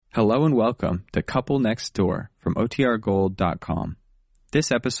Hello and welcome to Couple Next Door from OTRGold.com.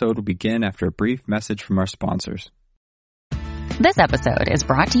 This episode will begin after a brief message from our sponsors. This episode is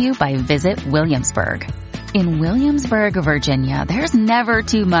brought to you by Visit Williamsburg. In Williamsburg, Virginia, there's never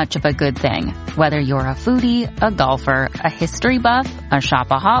too much of a good thing. Whether you're a foodie, a golfer, a history buff, a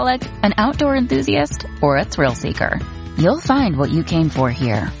shopaholic, an outdoor enthusiast, or a thrill seeker, you'll find what you came for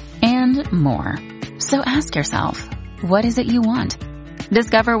here and more. So ask yourself, what is it you want?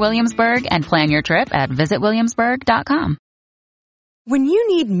 Discover Williamsburg and plan your trip at visitwilliamsburg.com. When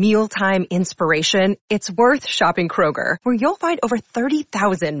you need mealtime inspiration, it's worth shopping Kroger, where you'll find over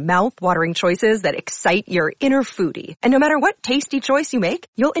 30,000 mouth-watering choices that excite your inner foodie. And no matter what tasty choice you make,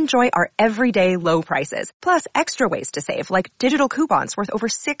 you'll enjoy our everyday low prices, plus extra ways to save, like digital coupons worth over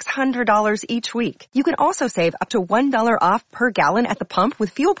 $600 each week. You can also save up to $1 off per gallon at the pump with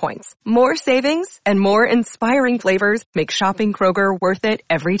fuel points. More savings and more inspiring flavors make shopping Kroger worth it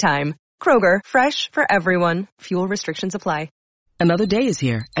every time. Kroger, fresh for everyone. Fuel restrictions apply. Another day is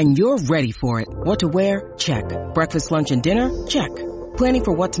here, and you're ready for it. What to wear? Check. Breakfast, lunch, and dinner? Check. Planning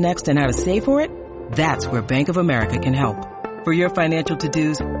for what's next and how to save for it? That's where Bank of America can help. For your financial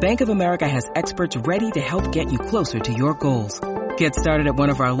to-dos, Bank of America has experts ready to help get you closer to your goals. Get started at one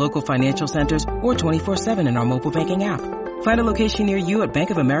of our local financial centers or 24/7 in our mobile banking app. Find a location near you at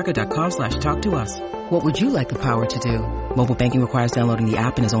bankofamerica.com/talktous. What would you like the power to do? Mobile banking requires downloading the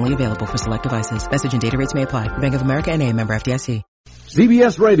app and is only available for select devices. Message and data rates may apply. Bank of America N.A., member FDIC.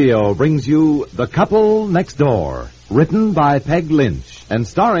 CBS Radio brings you The Couple Next Door, written by Peg Lynch and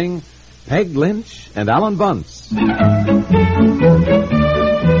starring Peg Lynch and Alan Bunce.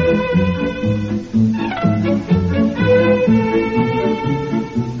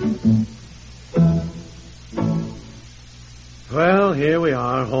 Well, here we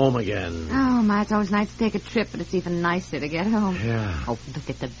are, home again. Oh, my, it's always nice to take a trip, but it's even nicer to get home. Yeah. Oh, look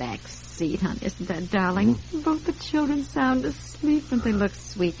at the back seat, hon. Isn't that darling? Both the children sound asleep and they look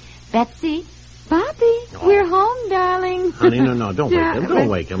sweet. Betsy, Bobby, we're home, darling. Honey, no, don't wake them. Don't Huh?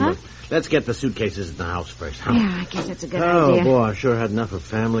 wake them. Let's get the suitcases in the house first, huh? Yeah, I guess it's a good Oh, idea. boy, I sure had enough of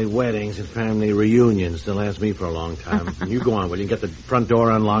family weddings and family reunions to last me for a long time. You go on, will you? Get the front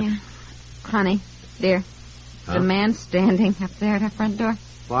door unlocked? Yeah. Honey, dear, Huh? the man standing up there at our front door,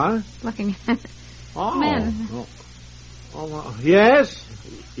 What? looking at Oh. Men. Oh, yes?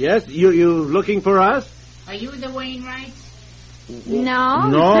 Yes? You looking for us? Are you the Wainwrights? No.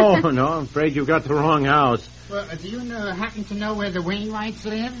 No, I'm afraid you've got the wrong house. Well, do you happen to know where the Wainwrights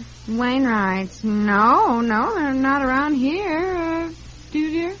live? Wainwrights. No, they're not around here. Do you,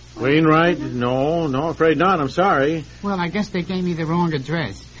 dear? Wainwright? No, afraid not. I'm sorry. Well, I guess they gave me the wrong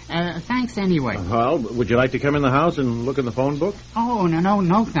address. Thanks anyway. Well, would you like to come in the house and look in the phone book? Oh,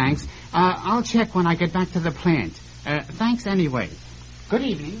 no, thanks. I'll check when I get back to the plant. Thanks anyway. Good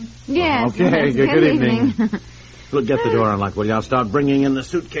evening. Yes. Okay, yes, good evening. Look, get the door unlocked, will you? I'll start bringing in the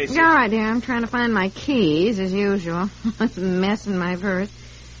suitcases. All right, dear. I'm trying to find my keys, as usual. It's a mess in my purse.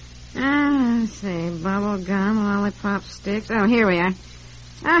 Let's see. Bubble gum, lollipop sticks. Oh, here we are.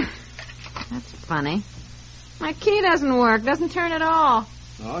 That's funny. My key doesn't work. Doesn't turn at all.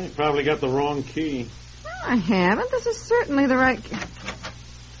 Oh, you probably got the wrong key. No, I haven't. This is certainly the right key.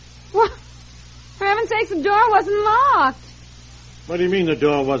 What? For heaven's sakes, the door wasn't locked. What do you mean the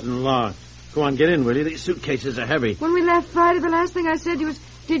door wasn't locked? Go on, get in, will you? These suitcases are heavy. When we left Friday, the last thing I said to you was,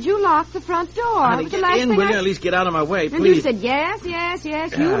 did you lock the front door? Honey, But the get last in, thing will you? At least get out of my way, And please. you said, yes.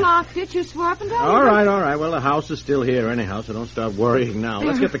 You locked it. You swore up and down. All right. Well, the house is still here anyhow, so don't start worrying now.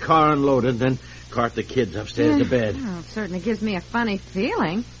 Let's get the car unloaded, then cart the kids upstairs to bed. Oh, it certainly gives me a funny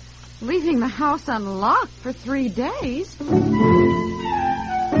feeling. Leaving the house unlocked for 3 days.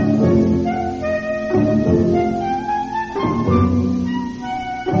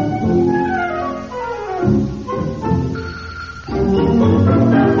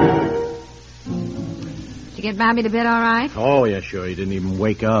 Did you get Bobby to bed all right? Oh, yeah, sure. He didn't even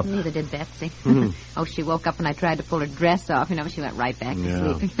wake up. Neither did Betsy. Oh, she woke up when I tried to pull her dress off. But she went right back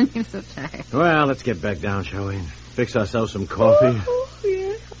to sleep. She was so tired. Well, let's get back down, shall we? Fix ourselves some coffee.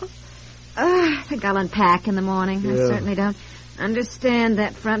 Yeah. I think I'll unpack in the morning. Yeah. I certainly don't understand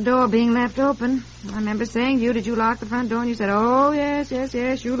that front door being left open. I remember saying to you, did you lock the front door? And you said, oh, yes,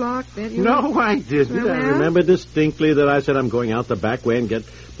 you locked it. No, I didn't. Well, I remember distinctly that I said I'm going out the back way and get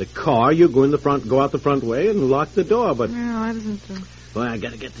the car. You go out the front way and lock the door. But No, that isn't true. Well, I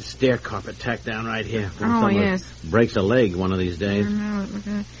got to get the stair carpet tacked down right here. Oh, yes. Breaks a leg one of these days. I know.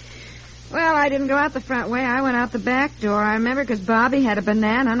 Well, I didn't go out the front way. I went out the back door. I remember because Bobby had a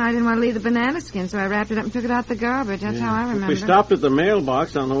banana, and I didn't want to leave the banana skin, so I wrapped it up and took it out the garbage. That's how I remember. We stopped at the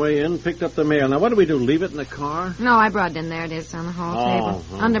mailbox on the way in, picked up the mail. Now, what do we do, leave it in the car? No, I brought it in. There it is on the hall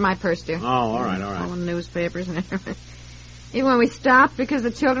table. Under my purse, dear. Oh, all right. All the newspapers and everything. Even when we stopped because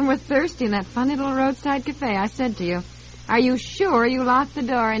the children were thirsty in that funny little roadside cafe, I said to you, "Are you sure you locked the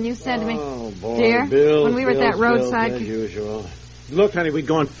door?" And you said to me, boy, "Dear, Bills, when we were at that roadside as usual. Look, honey, we'd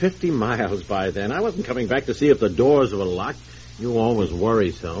gone 50 miles by then. I wasn't coming back to see if the doors were locked. You always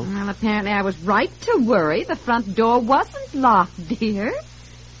worry so." Well, apparently I was right to worry. The front door wasn't locked, dear.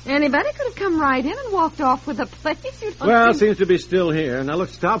 Anybody could have come right in and walked off with the place. Well, it seems to be still here. Now, look,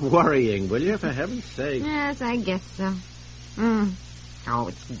 stop worrying, will you, for heaven's sake? Yes, I guess so. Oh,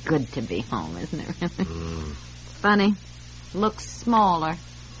 it's good to be home, isn't it? Funny. Looks smaller.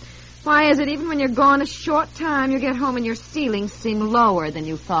 Why is it even when you're gone a short time, you get home and your ceilings seem lower than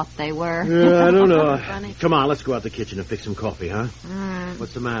you thought they were? Yeah, I don't know. Come on, let's go out the kitchen and fix some coffee, huh?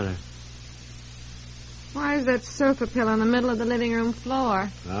 What's the matter? Why is that sofa pillow in the middle of the living room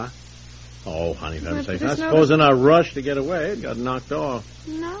floor? Huh? Oh, honey, for heaven's sake. I suppose in a rush to get away, it got knocked off.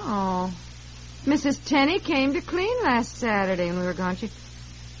 No. Mrs. Tenney came to clean last Saturday when we were gone.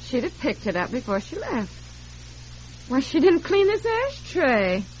 She'd have picked it up before she left. Why, she didn't clean this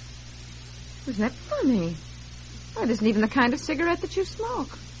ashtray. Isn't that funny? Well, it isn't even the kind of cigarette that you smoke.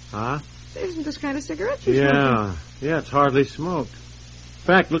 Huh? It isn't this kind of cigarette you smoke. Yeah, it's hardly smoked. In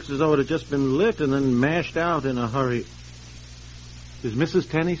fact, looks as though it had just been lit and then mashed out in a hurry. Does Mrs.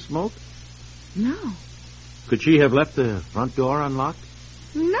 Tenney smoke? No. Could she have left the front door unlocked?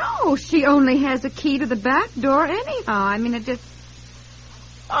 No, she only has a key to the back door anyhow. I mean, it just...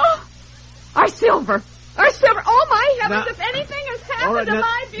 Oh! Our silver! Our silver! Oh, my heavens, if anything has happened to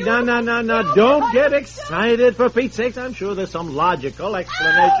my beautiful... No. Don't get excited, for Pete's sakes. I'm sure there's some logical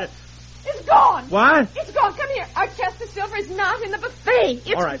explanation. It's gone. What? It's gone. Come here. Our chest of silver is not in the buffet.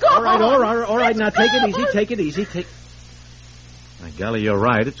 It's gone. All right. Now, take it easy. My golly, you're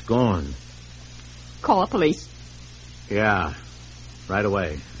right. It's gone. Call the police. Yeah. Right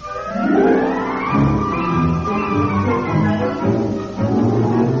away.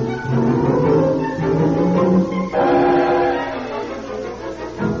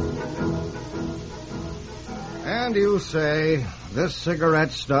 And you say this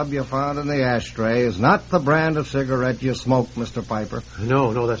cigarette stub you found in the ashtray is not the brand of cigarette you smoke, Mr. Piper?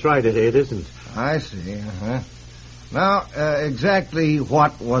 No, that's right. It isn't. I see. Uh-huh. Now, exactly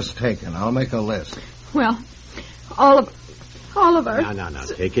what was taken? I'll make a list. Well, all of our... No.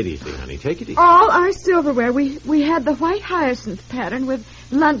 Take it easy, honey. Take it easy. All our silverware. We had the white hyacinth pattern with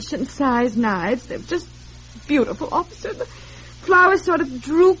luncheon-sized knives. They're just beautiful, officer. The flowers sort of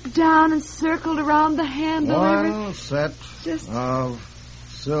drooped down and circled around the handle. One set of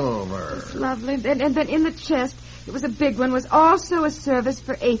silver. It's lovely. And then in the chest, it was a big one, was also a service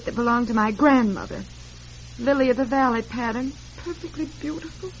for 8 that belonged to my grandmother. Lily of the Valley pattern. Perfectly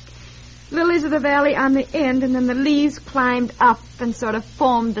beautiful. Lilies of the valley on the end, and then the leaves climbed up and sort of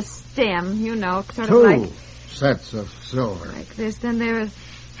formed the stem, sort of like... 2 sets of silver. Like this. Then there were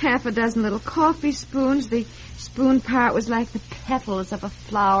half a dozen little coffee spoons. The spoon part was like the petals of a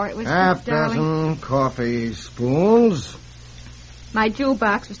flower. It was half dozen coffee spoons. My jewel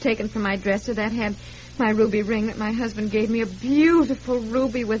box was taken from my dresser. That had my ruby ring that my husband gave me. A beautiful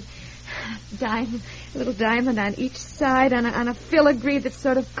ruby with a little diamond on each side on a filigree that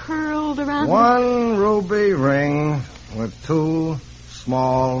sort of curled around. One ruby ring with 2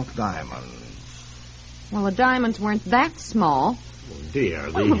 small diamonds. Well, the diamonds weren't that small. Oh, dear.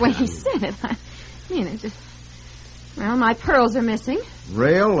 The way he said it. I mean, it just... Well, my pearls are missing.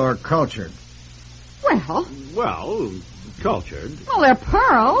 Real or cultured? Well, cultured. Well, they're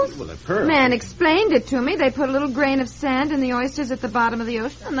pearls. Well, they're pearls. Man explained it to me. They put a little grain of sand in the oysters at the bottom of the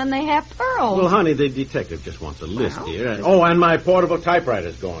ocean, and then they have pearls. Well, honey, the detective just wants a list here. Oh, and my portable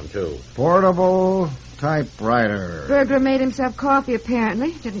typewriter's gone, too. Portable typewriter. Burglar made himself coffee,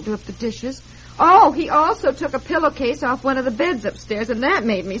 apparently. Didn't do up the dishes. Oh, he also took a pillowcase off one of the beds upstairs, and that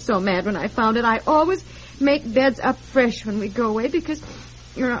made me so mad when I found it. I always make beds up fresh when we go away because...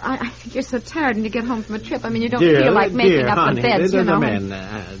 I think you're so tired when you get home from a trip. I mean, you don't feel like making up honey, the beds,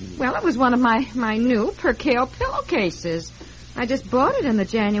 Well, it was one of my new percale pillowcases. I just bought it in the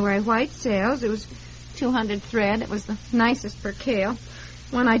January white sales. It was 200 thread. It was the nicest percale.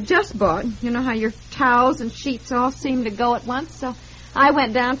 One I just bought. You know how your towels and sheets all seem to go at once? So I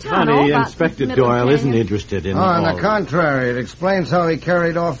went downtown. Honey, Inspector Doyle isn't interested in on the contrary, it explains how he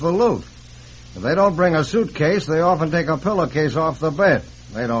carried off the loot. If they don't bring a suitcase, they often take a pillowcase off the bed.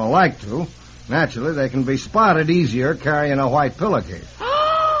 They don't like to. Naturally, they can be spotted easier carrying a white pillowcase.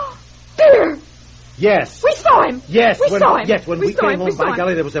 Dear Yes. We saw him. Yes. We saw him. Yes, when we saw came him. home, by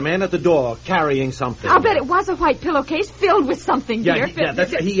golly, there was a man at the door carrying something. I'll bet it was a white pillowcase filled with something, dear.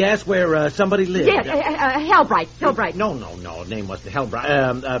 He asked where somebody lived. Hellbright. No. Name wasn't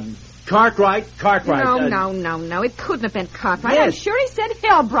Hellbright. Cartwright. No. It couldn't have been Cartwright. Yes. I'm sure he said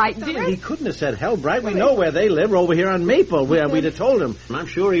Hellbright, dear. He couldn't have said Hellbright. We know where they live, over here on Maple. We'd have told him. I'm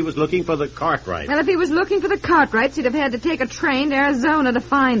sure he was looking for the Cartwright. Well, if he was looking for the Cartwrights, he'd have had to take a train to Arizona to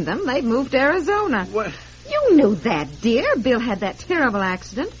find them. They'd moved to Arizona. What? You knew that, dear. Bill had that terrible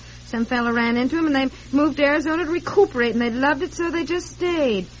accident. Some fella ran into him, and they moved to Arizona to recuperate, and they loved it, so they just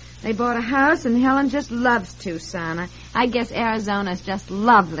stayed. They bought a house, and Helen just loves Tucson. I guess Arizona's just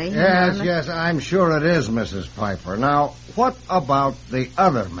lovely. Yes, I'm sure it is, Mrs. Piper. Now, what about the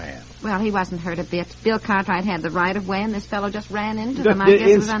other man? Well, he wasn't hurt a bit. Bill Cartwright had the right-of-way, and this fellow just ran into them. I guess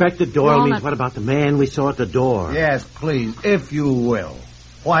it was Inspector Doyle means what about the man we saw at the door? Yes, please, if you will.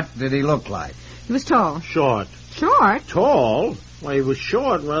 What did he look like? He was tall. Short. Short? Tall? Well, he was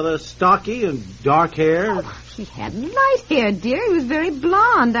short, rather stocky and dark hair. Oh, he had light hair, dear. He was very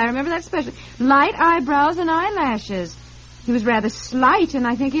blonde. I remember that especially. Light eyebrows and eyelashes. He was rather slight, and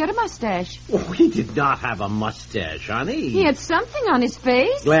I think he had a mustache. Oh, he did not have a mustache, honey. He had something on his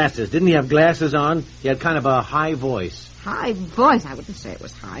face. Glasses. Didn't he have glasses on? He had kind of a high voice. High voice? I wouldn't say it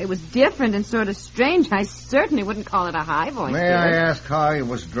was high. It was different and sort of strange. I certainly wouldn't call it a high voice. May I ask how he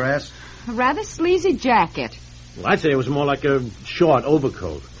was dressed? A rather sleazy jacket. Well, I'd say it was more like a short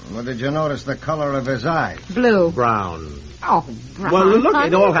overcoat. Well, did you notice the color of his eyes? Blue. Brown. Oh, brown. Well, look,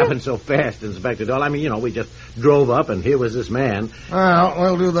 it all happened so fast, Inspector Doyle. I mean, we just drove up, and here was this man. Well,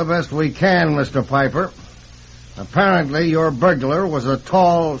 we'll do the best we can, Mr. Piper. Apparently, your burglar was a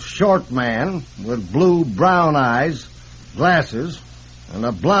tall, short man with blue-brown eyes, glasses, and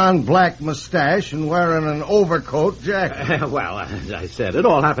a blonde-black mustache, and wearing an overcoat jacket. Well, as I said, it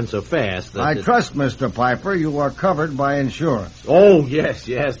all happened so fast that... I trust, Mr. Piper, you are covered by insurance. Oh, yes,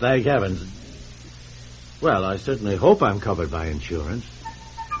 thank heavens. Well, I certainly hope I'm covered by insurance.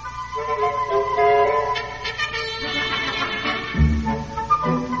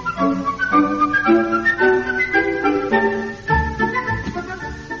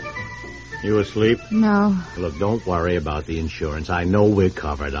 You asleep? No. Look, don't worry about the insurance. I know we're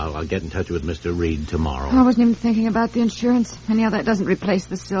covered. I'll get in touch with Mr. Reed tomorrow. I wasn't even thinking about the insurance. Anyhow, that doesn't replace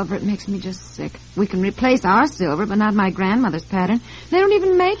the silver. It makes me just sick. We can replace our silver, but not my grandmother's pattern. They don't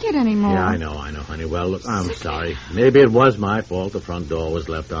even make it anymore. Yeah, I know, honey. Well, look, I'm sorry. Maybe it was my fault. The front door was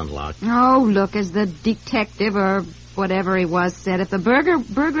left unlocked. Oh, look, as the detective or whatever he was said, if the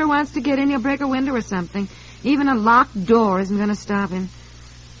burglar wants to get in, he'll break a window or something. Even a locked door isn't going to stop him.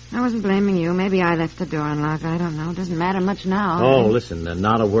 I wasn't blaming you. Maybe I left the door unlocked. I don't know. It doesn't matter much now. Oh, listen,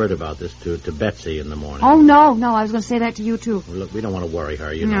 not a word about this to Betsy in the morning. Oh, no. I was going to say that to you, too. Well, look, we don't want to worry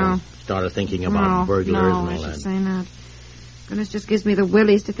her, you know. Start her thinking about burglars and all I that. should say not. Goodness just gives me the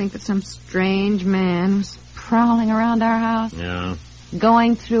willies to think that some strange man was prowling around our house. Yeah.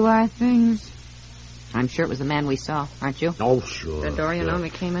 Going through our things. I'm sure it was the man we saw, aren't you? Oh, sure. The door, you know, when we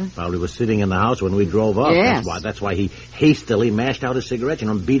came in? Probably was sitting in the house when we drove up. Yes. That's why he hastily mashed out his cigarette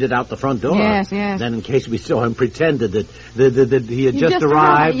and beat it out the front door. Yes. Then, in case we saw him, pretended that he had just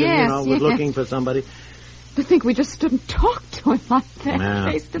arrived and, was looking for somebody. To think we just stood and talked to him like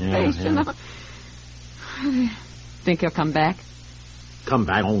that, face to face, you know. Think he'll come back? Come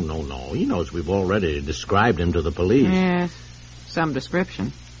back? Oh, no. He knows we've already described him to the police. Yes, some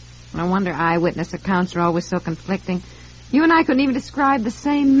description. No wonder eyewitness accounts are always so conflicting. You and I couldn't even describe the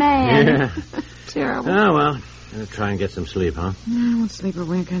same man. Yeah. Terrible. Oh, well, I'll try and get some sleep, huh? I won't sleep a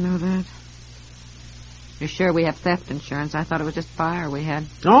wink, I know that. You're sure we have theft insurance? I thought it was just fire we had.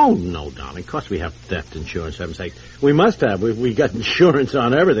 Oh, no, darling. Of course we have theft insurance, for heaven's sake. We must have. We got insurance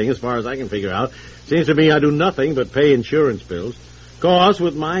on everything, as far as I can figure out. Seems to me I do nothing but pay insurance bills. Of course,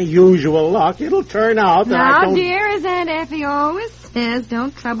 with my usual luck, it'll turn out that I don't... Now, dear, as Aunt Effie always says,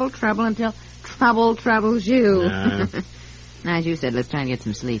 don't trouble until trouble troubles you. Now, as you said, let's try and get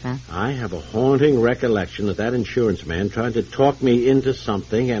some sleep, huh? I have a haunting recollection that insurance man tried to talk me into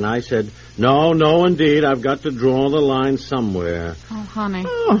something, and I said, no, indeed, I've got to draw the line somewhere. Oh, honey.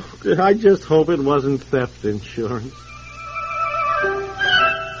 Oh, I just hope it wasn't theft insurance.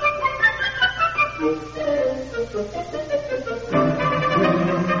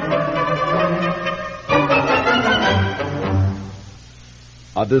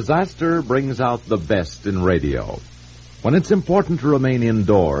 A disaster brings out the best in radio. When it's important to remain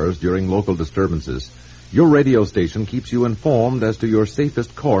indoors during local disturbances, your radio station keeps you informed as to your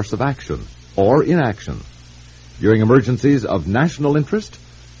safest course of action or inaction. During emergencies of national interest,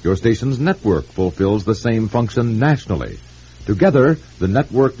 your station's network fulfills the same function nationally, Together, the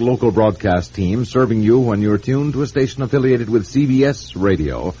network local broadcast team serving you when you're tuned to a station affiliated with CBS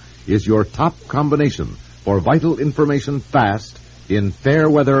Radio is your top combination for vital information fast in fair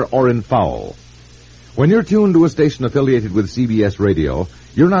weather or in foul. When you're tuned to a station affiliated with CBS Radio,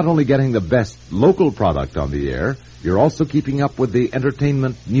 you're not only getting the best local product on the air, you're also keeping up with the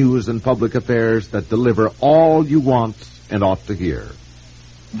entertainment, news, and public affairs that deliver all you want and ought to hear.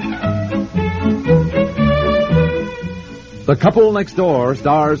 The Couple Next Door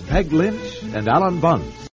stars Peg Lynch and Alan Bunce.